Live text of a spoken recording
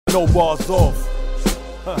No bars off.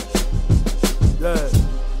 Huh. Yeah.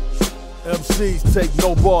 MCs take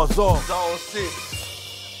no bars off. Zone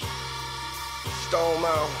 6. Stone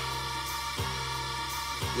Mountain.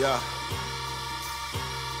 Yeah.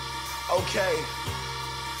 Okay.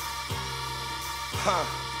 Huh.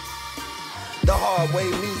 The hard way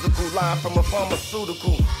musical line from a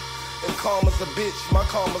pharmaceutical. And karma's a bitch, my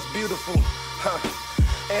karma's beautiful. Huh.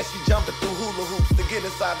 And she jumping through hula hoops to get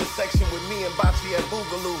inside the section with me and Bachi at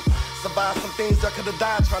Boogaloo. Survive some things that could've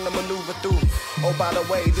died trying to maneuver through. Oh, by the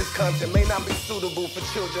way, this content may not be suitable for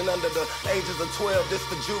children under the ages of 12. This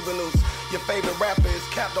for juveniles. Your favorite rapper is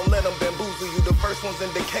Cap, don't let them bamboozle you. The first one's in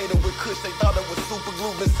Decatur with Kush, they thought it was super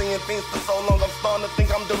glue. Been seeing things for so long, I'm starting to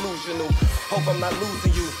think I'm delusional. Hope I'm not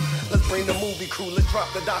losing you. Let's bring the movie crew, let's drop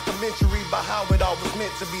the documentary about how it all was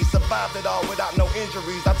meant to be. Survived it all without no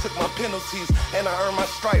injuries. I took my penalties and I earned my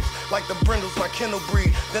stripes like the brindles my kennel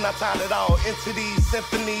breed. Then I tied it all into these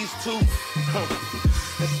symphonies to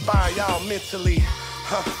inspire y'all mentally.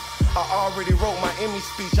 I already wrote my Emmy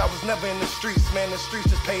speech. I was never in the streets, man. The streets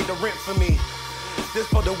just paid the rent for me. This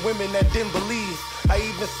for the women that didn't believe. I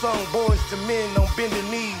even sung Boys to Men on bending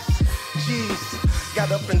knees. Jeez,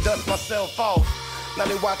 got up and dust myself off. Now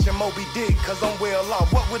they watching Moby Dick, cause I'm well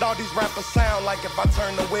off. What would all these rappers sound like if I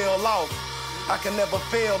turned the wheel off? I can never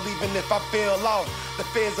fail, even if I fail off. The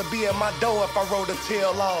feds will be at my door if I roll the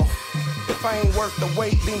tail off. If I ain't worth the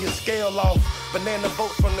weight, then you scale off. Banana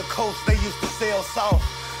boats from the coast, they used to sail south.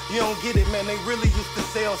 You don't get it, man, they really used to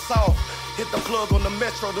sail south. Hit the plug on the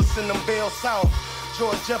metro to send them bail south.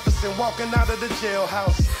 George Jefferson walking out of the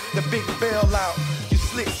jailhouse. The big bailout. You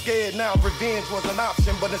slick scared now, revenge was an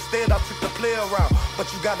option, but instead I took the player route.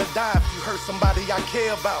 But you gotta die if you hurt somebody I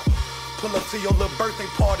care about. Pull up to your little birthday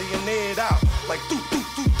party and air it out. Like doo doo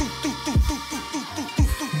doo doo doo doo doo doo doo doo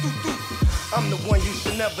doo doo doo. I'm the one you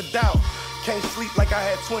should never doubt. Can't sleep like I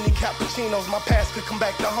had 20 cappuccinos. My past could come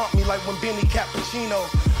back to haunt me like when Benny Cappuccino.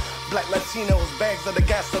 Black Latinos, bags of the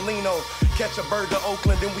gasolino. Catch a bird to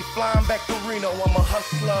Oakland, then we flying back to Reno. I'm a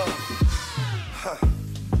hustler.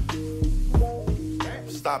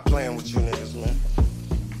 Stop playing with you niggas, man.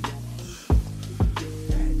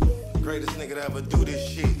 Greatest nigga to ever do this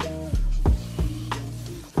shit.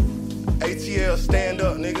 ATL, stand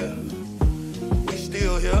up, nigga. We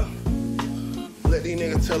still here. Let these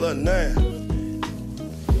niggas tell her nothing.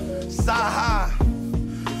 Cyhi.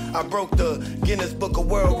 I broke the Guinness Book of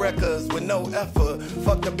World Records with no effort.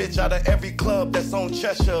 Fuck the bitch out of every club that's on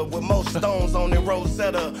Cheshire with more stones on it,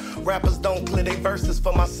 Rosetta. Rappers don't clear their verses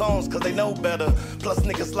for my songs cause they know better. Plus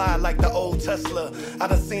niggas slide like the old Tesla. I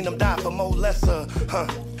done seen them die for more lesser,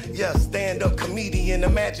 Yeah, stand-up comedian,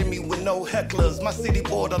 imagine me with no hecklers. My city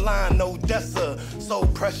borderline, no Dessa, so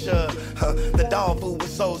pressure. The dog food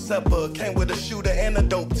was so separate, came with a shooter and a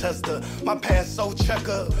dope tester. My past so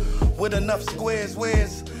checker, with enough squares,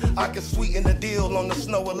 where's I could sweeten the deal on the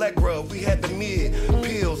Snow Allegra. We had the mid,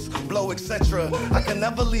 pills, blow, etc. I can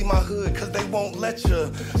never leave my hood cause they won't let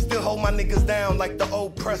you. Still hold my niggas down like the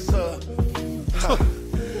oppressor.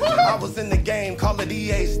 I was in the game, call it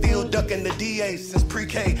EA, still ducking the DA since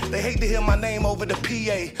pre-K. They hate to hear my name over the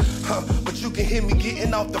PA, but you can hear me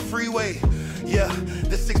getting off the freeway. Yeah,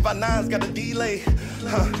 the 6x9's got a delay.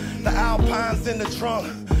 The Alpine's in the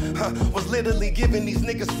trunk. Was literally giving these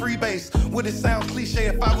niggas freebase. Would it sound cliche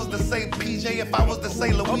if I was to say PJ, if I was to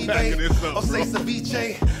say Louis Bay, or say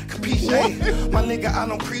Ceviche, Capiche? My nigga, I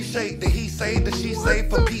don't appreciate the he say, the she say,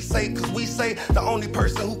 for peace sake, cause we say the only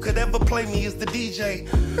person who could ever play me is the DJ.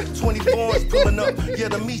 24's pulling up, yeah,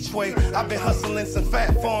 the Meach way. I've been hustling some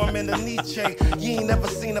fat farm in the Nietzsche. You ain't never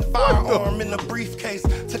seen a firearm in a briefcase.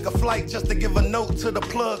 Took a flight just to give a note to the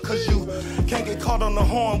plug, cause you can't get caught on the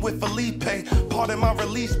horn with Felipe. Part of my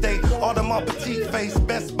release date, all of my petite face.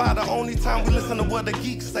 Best Buy, the only time we listen to what the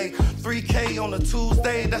geeks say. 3K on a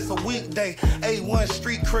Tuesday, that's a weekday. A1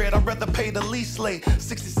 street cred, I'd rather pay the lease late.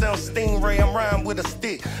 67 Stingray, I'm riding with a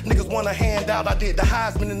stick. Niggas want a handout, I did the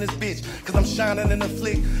Heisman in this bitch. Cause I'm shining in the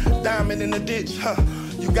flick, diamond in the ditch.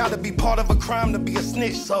 You gotta be part of a crime to be a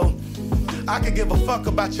snitch, so I could give a fuck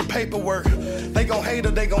about your paperwork. They gon' hate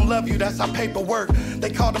or they gon' love you, that's how paper work. They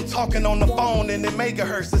call them talking on the phone and it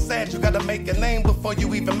megahertz. It's sad you gotta make a name before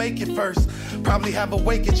you even make it first. Probably have a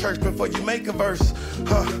wake at church before you make a verse.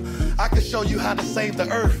 I can show you how to save the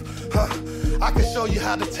earth. I can show you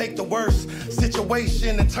how to take the worst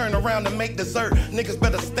situation and turn around and make dessert. Niggas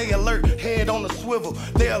better stay alert, head on the swivel.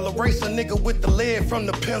 They'll erase a nigga with the lead from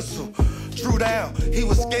the pencil. Drew down, he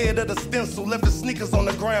was scared of the stencil. Left his sneakers on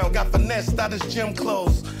the ground, got finessed out his gym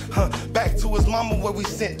clothes. Back to his mama where we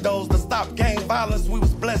sent those. To stop gang violence, we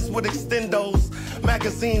was blessed with extendos.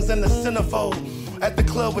 Magazines in the centerfold. At the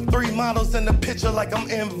club with 3 models in the picture like I'm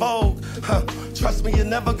in Vogue. Trust me, you're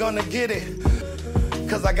never gonna get it.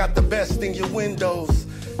 Cause I got the best in your windows.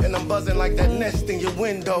 And I'm buzzing like that nest in your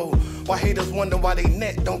window. Why haters wonder why they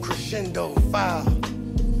net don't crescendo. Foul.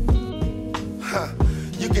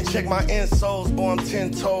 You can check my insoles, boy, I'm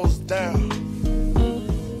 10 toes down.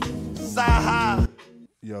 Cyhi.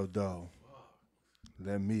 Yo, dog.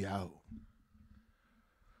 Let me out.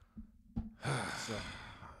 So,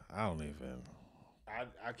 I don't even.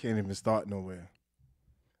 I can't even start nowhere.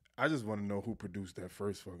 I just want to know who produced that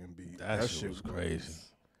first fucking beat. That shit was crazy.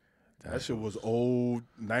 That shit was old,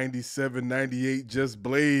 97, 98, just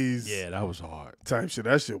blaze. Yeah, that was hard. Type shit.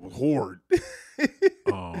 That shit was hard.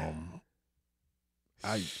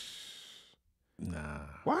 Nah.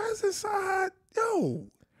 Why is it so hot? Yo.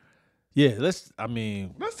 Yeah, let's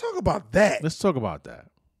talk about that. Let's talk about that.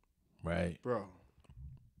 Right? Bro.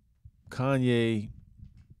 Kanye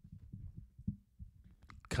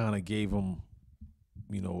kind of gave him,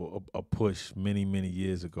 a push many, many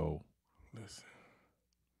years ago. Listen.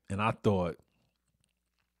 And I thought,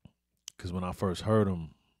 because when I first heard him,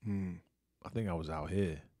 I think I was out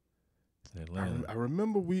here in Atlanta. I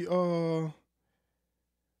remember we caught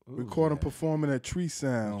him performing at Tree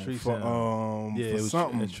Sound Tree for Sound. for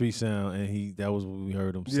something. At Tree Sound, and that was when we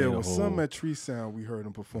heard him say Yeah, the it was whole something at Tree Sound we heard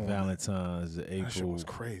him perform. Valentine's, April. That shit was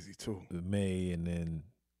crazy too. May, and then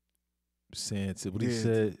saying to he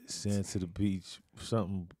said, saying to the beach,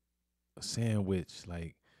 something, a sandwich,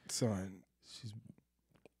 like son.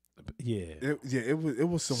 It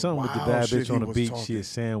was some something with the wild bad shit bitch on the was beach. talking. She a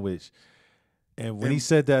sandwich, and when he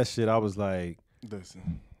said that shit, I was like,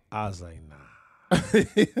 listen, I was like, nah.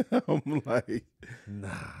 I'm like, nah,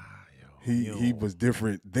 yo. He was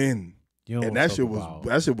different then, and that shit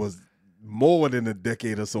was more than a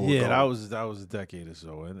decade or so ago. Yeah, that was a decade or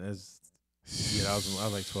so, and that was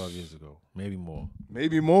like 12 years ago, maybe more.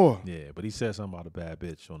 Maybe more. Yeah, but he said something about a bad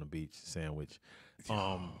bitch on the beach sandwich.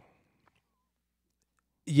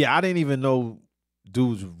 Yeah, I didn't even know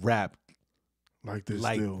dudes rap like this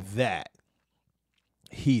like still. that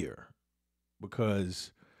here,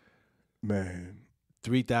 because man,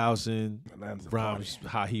 3,000 Atlanta's a rhymes party.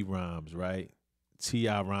 how he rhymes, right?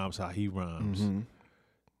 T.I. rhymes how he rhymes. Mm-hmm.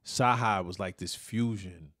 Cyhi was like this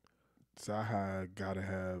fusion. Cyhi gotta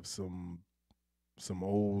have some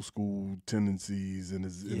old school tendencies, and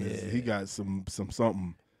he got some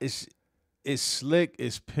something. It's slick,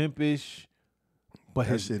 it's pimpish, but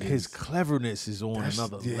his cleverness is on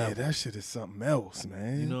another level. Yeah, that shit is something else,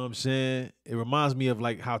 man. You know what I'm saying? It reminds me of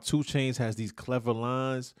like how 2 Chainz has these clever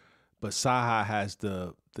lines, but Cyhi has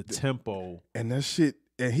the tempo. And that shit,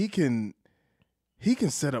 and he can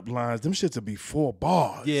set up lines. Them shits will be 4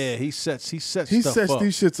 bars. Yeah, he sets these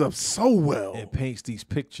shits up so well. And paints these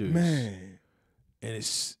pictures. Man. And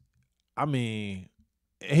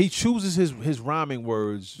he chooses his rhyming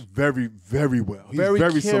words very, very well. He's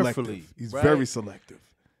very carefully. Selective. He's very selective.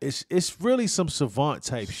 It's really some savant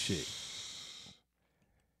type shit.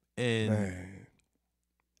 And man.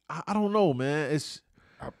 I don't know, man.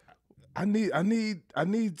 I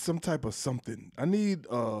need some type of something. I need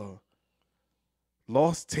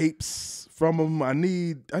lost tapes from him. I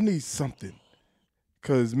need something.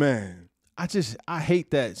 'Cause man, I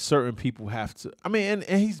hate that certain people have to. I mean,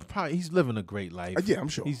 and he's living a great life. Yeah, I'm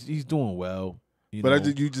sure he's doing well.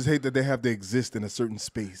 But you just hate that they have to exist in a certain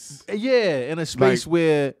space. Yeah, in a space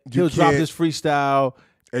where he'll drop this freestyle,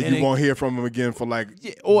 and you won't hear from him again for like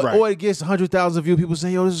or it gets 100,000 views. People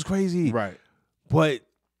saying, "Yo, this is crazy." Right. But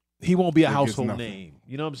he won't be a household name.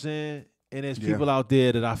 You know what I'm saying? And there's people out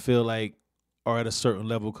there that I feel like are at a certain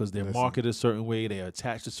level because they're marketed a certain way. They're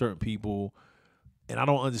attached to certain people. And I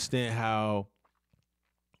don't understand how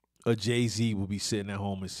a Jay-Z will be sitting at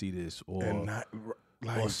home and see this, or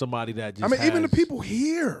somebody that just even the people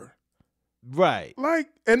here. Right. Like,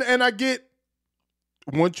 and I get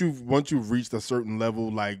once you've reached a certain level,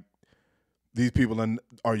 like these people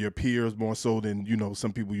are your peers more so than,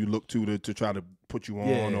 some people you look to try to put you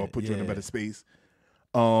on or put you in a better space.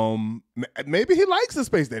 Maybe he likes the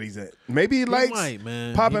space that he's at. Maybe he likes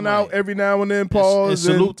popping out every now and then. Pause.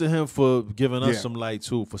 And salute to him for giving us some light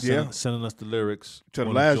too, for sending us the lyrics to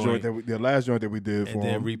the last joint that we did, and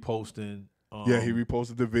then reposting. He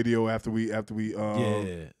reposted the video after we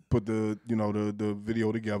put the the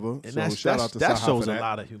video together. And so shout out to that Cyhi shows for a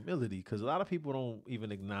lot of humility, because a lot of people don't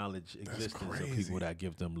even acknowledge existence of people that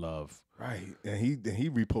give them love. Right, and he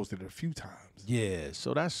reposted it a few times. Yeah,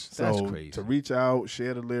 so that's crazy. To reach out,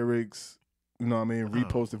 share the lyrics,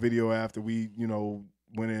 repost the video after we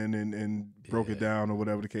went in and broke it down or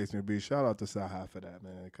whatever the case may be. Shout out to Cyhi for that,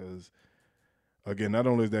 man, because again, not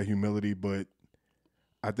only is that humility, but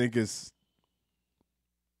I think it's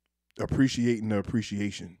appreciating the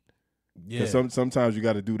appreciation. Yeah. Sometimes you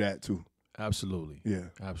got to do that too. Absolutely. Yeah.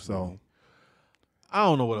 Absolutely. So I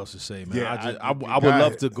don't know what else to say, man. Yeah, I would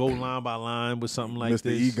love to go line by line with something like Mr.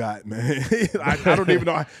 this. EGOT, man. I don't even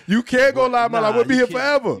know. You can't go line by line. We'll be here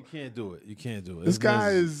forever. You can't do it. You can't do it. This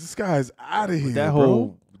guy is out of here, that bro.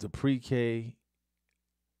 whole the pre-K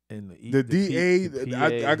and the DA.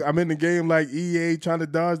 PA. I'm in the game like EA trying to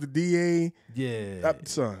dodge the DA. Yeah,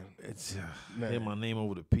 son. It's hit my name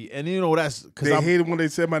over the P, and you know that's because they hated when they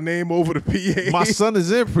said my name over the PA. My son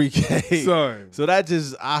is in pre-K, son. So that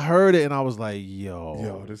just I heard it and I was like,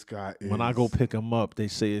 yo, this guy. When I go pick him up, they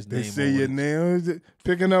say his name. They say your name.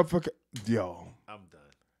 Picking up for yo. I'm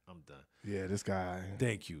done. Yeah, this guy.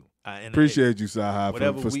 Thank you. Appreciate you,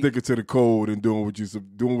 Cyhi, for sticking to the code and doing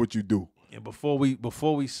what you do. And before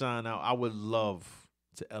we sign out, I would love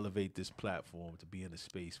to elevate this platform to be in a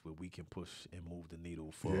space where we can push and move the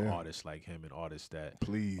needle for artists like him and artists that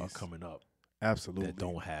are coming up. Absolutely. That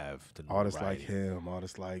don't have the artists like him,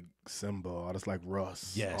 artists like Simba, artists like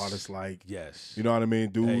Russ, artists like you know what I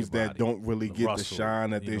mean, dudes that don't really get the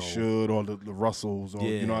shine that they should, or the Russells, or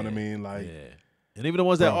you know what I mean, like. And even the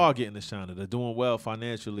ones that are getting the shine, that are doing well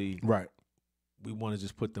financially, right? We want to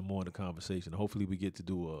just put them more in the conversation. Hopefully, we get to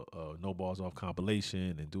do a No-Bars-Off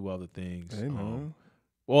compilation and do other things. Hey, man.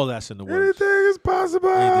 All that's in the works. Anything is possible.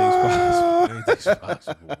 Anything's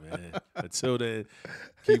possible, man. Until then,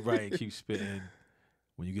 keep writing, keep spitting.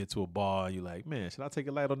 When you get to a bar, you're like, man, should I take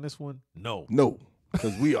a light on this one? No,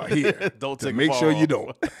 because we are here. Don't take. Make sure you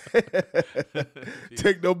don't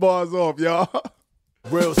take no bars off, y'all.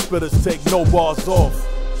 Real spitters take no bars off.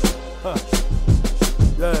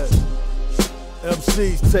 Yeah.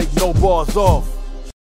 MCs take no bars off.